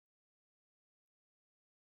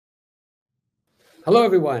Hello,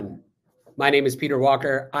 everyone. My name is Peter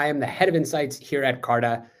Walker. I am the head of insights here at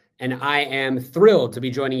Carta, and I am thrilled to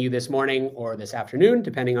be joining you this morning or this afternoon,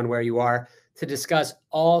 depending on where you are, to discuss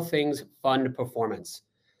all things fund performance.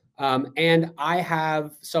 And I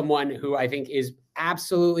have someone who I think is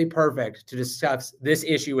absolutely perfect to discuss this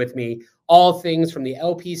issue with me, all things from the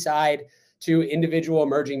LP side to individual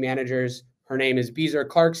emerging managers. Her name is Beezer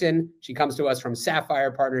Clarkson. She comes to us from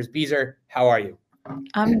Sapphire Partners. Beezer, how are you?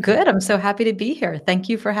 I'm good. I'm so happy to be here. Thank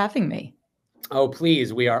you for having me. Oh,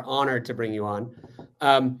 please. We are honored to bring you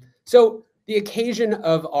on. So the occasion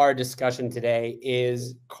of our discussion today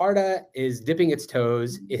is Carta is dipping its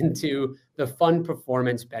toes into the fund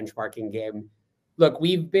performance benchmarking game. Look,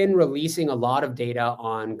 we've been releasing a lot of data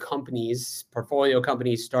on companies, portfolio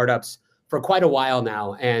companies, startups for quite a while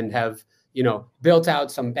now, and have built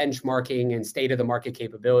out some benchmarking and state of the market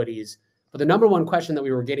capabilities. But the number one question that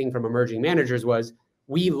we were getting from emerging managers was,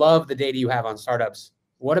 we love the data you have on startups.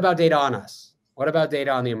 What about data on us? What about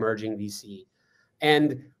data on the emerging VC?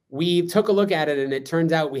 And we took a look at it, and it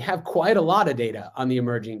turns out we have quite a lot of data on the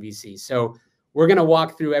emerging VC. So we're going to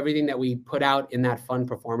walk through everything that we put out in that fund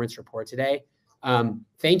performance report today.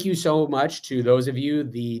 Thank you so much to those of you,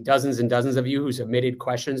 the dozens and dozens of you who submitted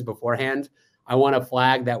questions beforehand. I want to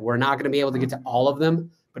flag that we're not going to be able to get to all of them,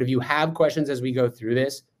 but if you have questions as we go through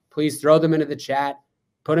this, please throw them into the chat,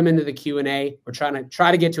 put them into the Q&A. We're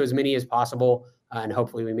try to get to as many as possible, and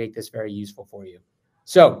hopefully we make this very useful for you.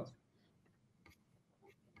 So,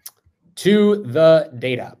 to the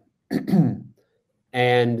data.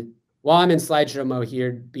 And while I'm in slideshow mode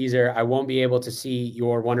here, Beezer, I won't be able to see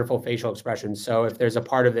your wonderful facial expressions. So if there's a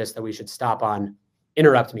part of this that we should stop on,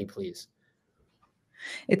 interrupt me, please.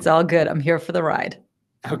 It's all good. I'm here for the ride.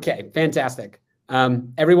 Okay, fantastic.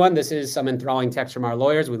 Everyone, this is some enthralling text from our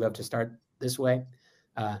lawyers. We love to start this way.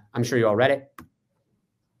 I'm sure you all read it.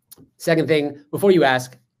 Second thing, before you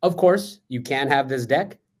ask, of course, you can have this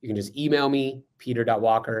deck. You can just email me,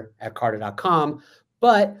 peter.walker@carta.com.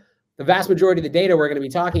 But the vast majority of the data we're going to be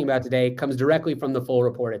talking about today comes directly from the full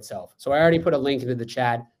report itself. So I already put a link into the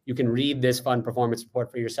chat. You can read this fund performance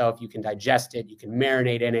report for yourself. You can digest it. You can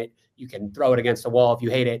marinate in it. You can throw it against a wall if you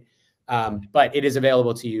hate it. But it is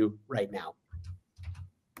available to you right now.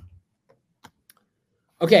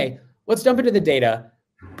 Okay, let's jump into the data.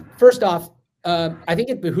 First off, I think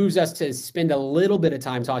it behooves us to spend a little bit of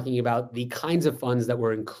time talking about the kinds of funds that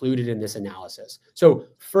were included in this analysis. So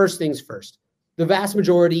first things first, the vast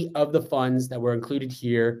majority of the funds that were included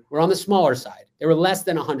here were on the smaller side. They were less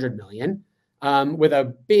than 100 million, with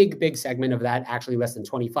a big segment of that actually less than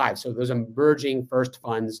 25. So those emerging first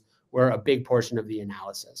funds were a big portion of the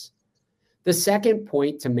analysis. The second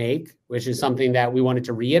point to make, which is something that we wanted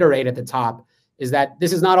to reiterate at the top, is that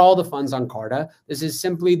this is not all the funds on Carta. This is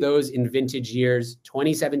simply those in vintage years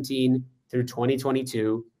 2017 through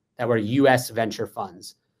 2022 that were US venture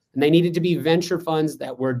funds. And they needed to be venture funds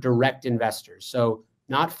that were direct investors. So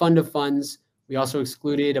not fund of funds. We also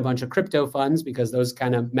excluded a bunch of crypto funds because those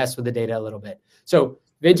kind of mess with the data a little bit. So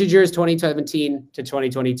vintage years 2017 to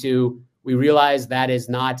 2022, we realized that is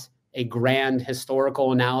not a grand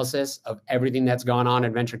historical analysis of everything that's gone on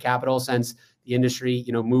in venture capital since the industry,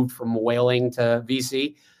 moved from whaling to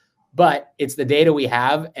VC, but it's the data we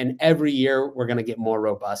have, and every year we're going to get more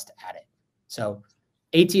robust at it. So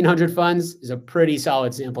 1,800 funds is a pretty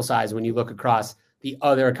solid sample size when you look across the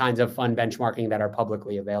other kinds of fund benchmarking that are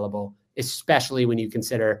publicly available, especially when you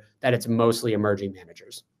consider that it's mostly emerging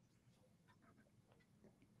managers.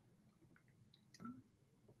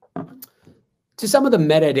 To some of the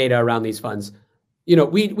metadata around these funds,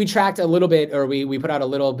 we tracked a little bit, or we put out a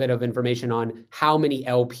little bit of information on how many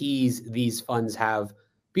LPs these funds have.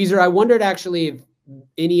 Beezer, I wondered actually if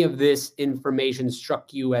any of this information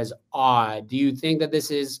struck you as odd. Do you think that this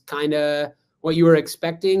is kind of what you were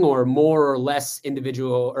expecting, or more or less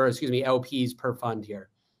LPs per fund here?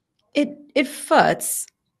 It fits.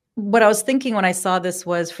 What I was thinking when I saw this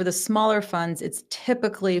was, for the smaller funds, it's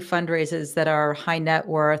typically fundraisers that are high net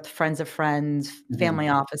worth, friends of friends, family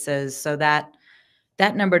offices. So that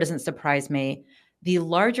number doesn't surprise me. The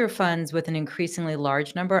larger funds with an increasingly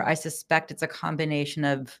large number, I suspect it's a combination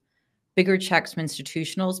of bigger checks from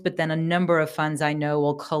institutionals, but then a number of funds I know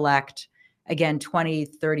will collect, again, 20,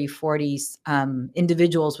 30, 40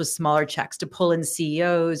 individuals with smaller checks to pull in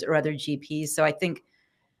CEOs or other GPs. So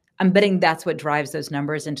I'm betting that's what drives those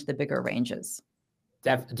numbers into the bigger ranges.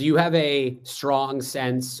 Do you have a strong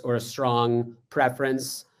sense or a strong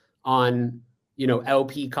preference on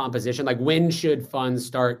LP composition? Like, when should funds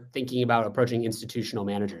start thinking about approaching institutional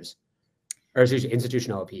managers, or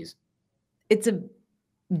institutional LPs?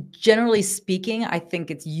 Generally speaking, I think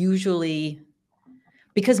it's usually,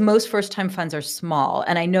 because most first-time funds are small,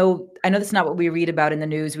 and I know that's not what we read about in the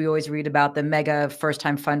news. We always read about the mega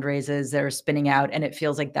first-time fundraisers that are spinning out, and it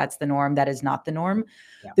feels like that's the norm. That is not the norm.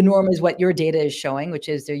 Yeah. The norm is what your data is showing, which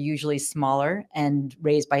is they're usually smaller and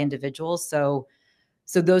raised by individuals. So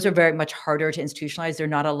those are very much harder to institutionalize. There are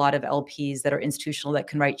not a lot of LPs that are institutional that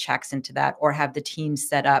can write checks into that or have the team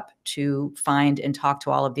set up to find and talk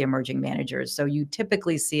to all of the emerging managers. So you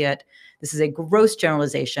typically see it. This is a gross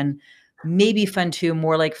generalization. Maybe fund 2,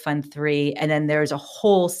 more like fund 3. And then there's a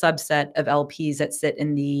whole subset of LPs that sit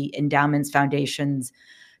in the endowments, foundations,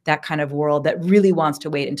 that kind of world that really wants to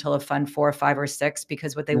wait until a fund 4, 5, or 6,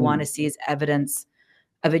 because what they want to see is evidence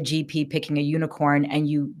of a GP picking a unicorn, and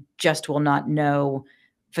you just will not know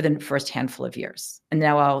for the first handful of years. And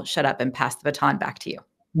now I'll shut up and pass the baton back to you.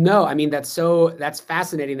 No, I mean, that's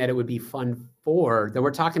fascinating that it would be fund 4 that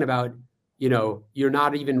we're talking about. You're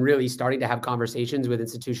not even really starting to have conversations with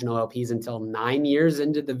institutional LPs until 9 years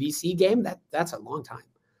into the VC game. That's a long time.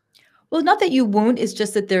 Well, not that you won't, it's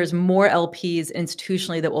just that there's more LPs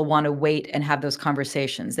institutionally that will want to wait and have those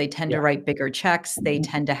conversations. They tend to write bigger checks. They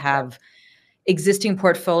tend to have existing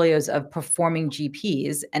portfolios of performing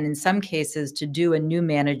GPs. And in some cases, to do a new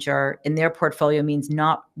manager in their portfolio means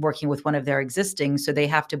not working with one of their existing. So they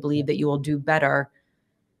have to believe that you will do better.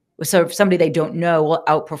 So if somebody they don't know will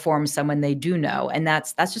outperform someone they do know. And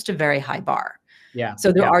that's just a very high bar. Yeah.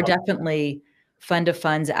 So there are definitely fund of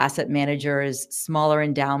funds, asset managers, smaller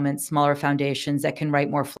endowments, smaller foundations that can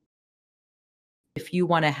write more. If you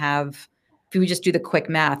want to have, if you just do the quick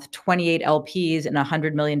math, 28 LPs in a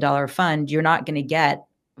 $100 million fund, you're not going to get,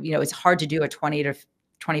 it's hard to do a $20 to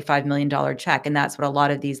 $25 million check. And that's what a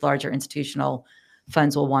lot of these larger institutional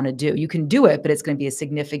funds will want to do. You can do it, but it's going to be a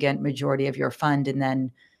significant majority of your fund. And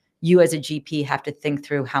then you as a GP have to think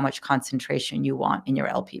through how much concentration you want in your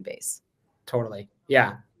LP base. Totally.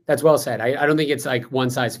 Yeah, that's well said. I don't think it's like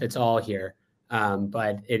one size fits all here,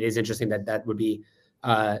 but it is interesting that would be,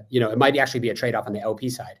 it might actually be a trade-off on the LP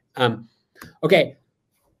side. Okay,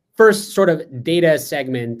 first sort of data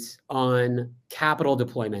segment on capital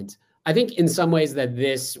deployment. I think in some ways that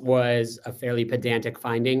this was a fairly pedantic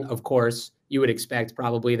finding. Of course, you would expect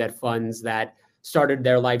probably that funds that started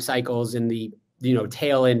their life cycles in the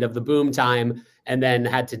tail end of the boom time and then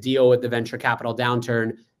had to deal with the venture capital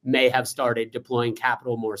downturn may have started deploying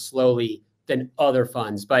capital more slowly than other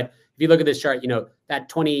funds. But if you look at this chart, that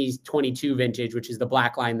 2022 vintage, which is the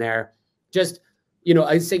black line there, just,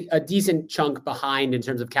 I'd say a decent chunk behind in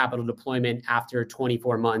terms of capital deployment after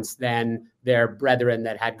 24 months than their brethren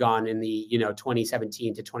that had gone in the,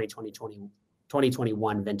 2017 to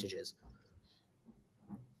 2021 vintages.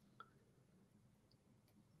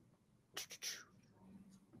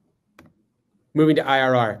 Moving to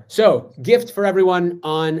IRR. So gift for everyone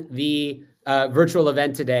on the virtual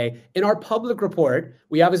event today. In our public report,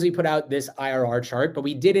 we obviously put out this IRR chart, but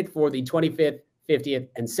we did it for the 25th, 50th,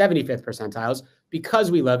 and 75th percentiles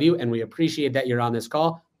because we love you and we appreciate that you're on this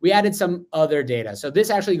call. We added some other data. So this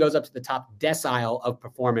actually goes up to the top decile of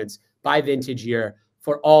performance by vintage year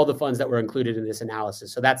for all the funds that were included in this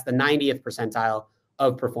analysis. So that's the 90th percentile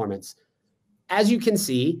of performance. As you can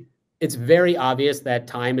see, it's very obvious that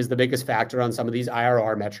time is the biggest factor on some of these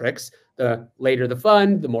IRR metrics. The later the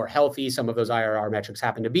fund, the more healthy some of those IRR metrics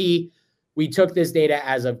happen to be. We took this data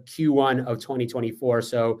as of Q1 of 2024.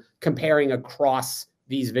 So comparing across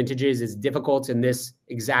these vintages is difficult in this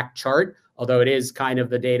exact chart, although it is kind of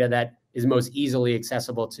the data that is most easily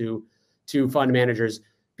accessible to fund managers.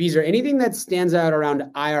 Beezer, anything that stands out around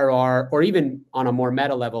IRR or even on a more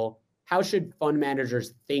meta level? How should fund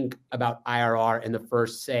managers think about IRR in the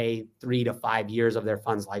first, say, 3 to 5 years of their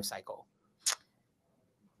fund's life cycle?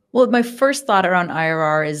 Well, my first thought around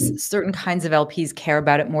IRR is certain kinds of LPs care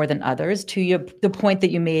about it more than others. To the point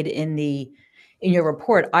that you made in your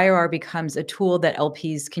report, IRR becomes a tool that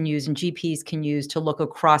LPs can use and GPs can use to look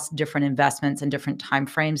across different investments and different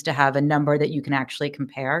timeframes to have a number that you can actually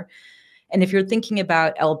compare. And if you're thinking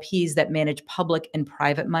about LPs that manage public and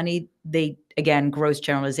private money, they, again, gross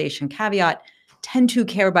generalization caveat, tend to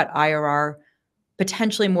care about IRR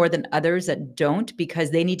potentially more than others that don't,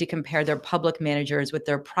 because they need to compare their public managers with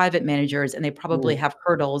their private managers. And they probably have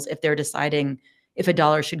hurdles if they're deciding if a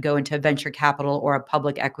dollar should go into venture capital or a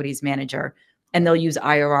public equities manager. And they'll use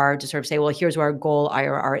IRR to sort of say, well, here's where our goal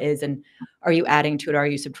IRR is. And are you adding to it? Or are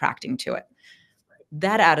you subtracting to it?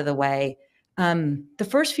 That out of the way. The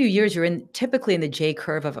first few years you're typically in the J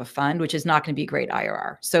curve of a fund, which is not going to be great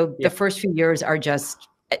IRR. So the first few years are just,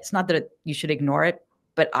 it's not that you should ignore it,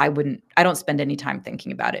 but I don't spend any time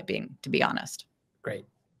thinking about it to be honest. Great.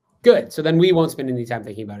 Good. So then we won't spend any time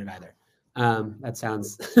thinking about it either.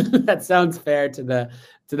 That sounds fair to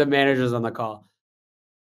the managers on the call.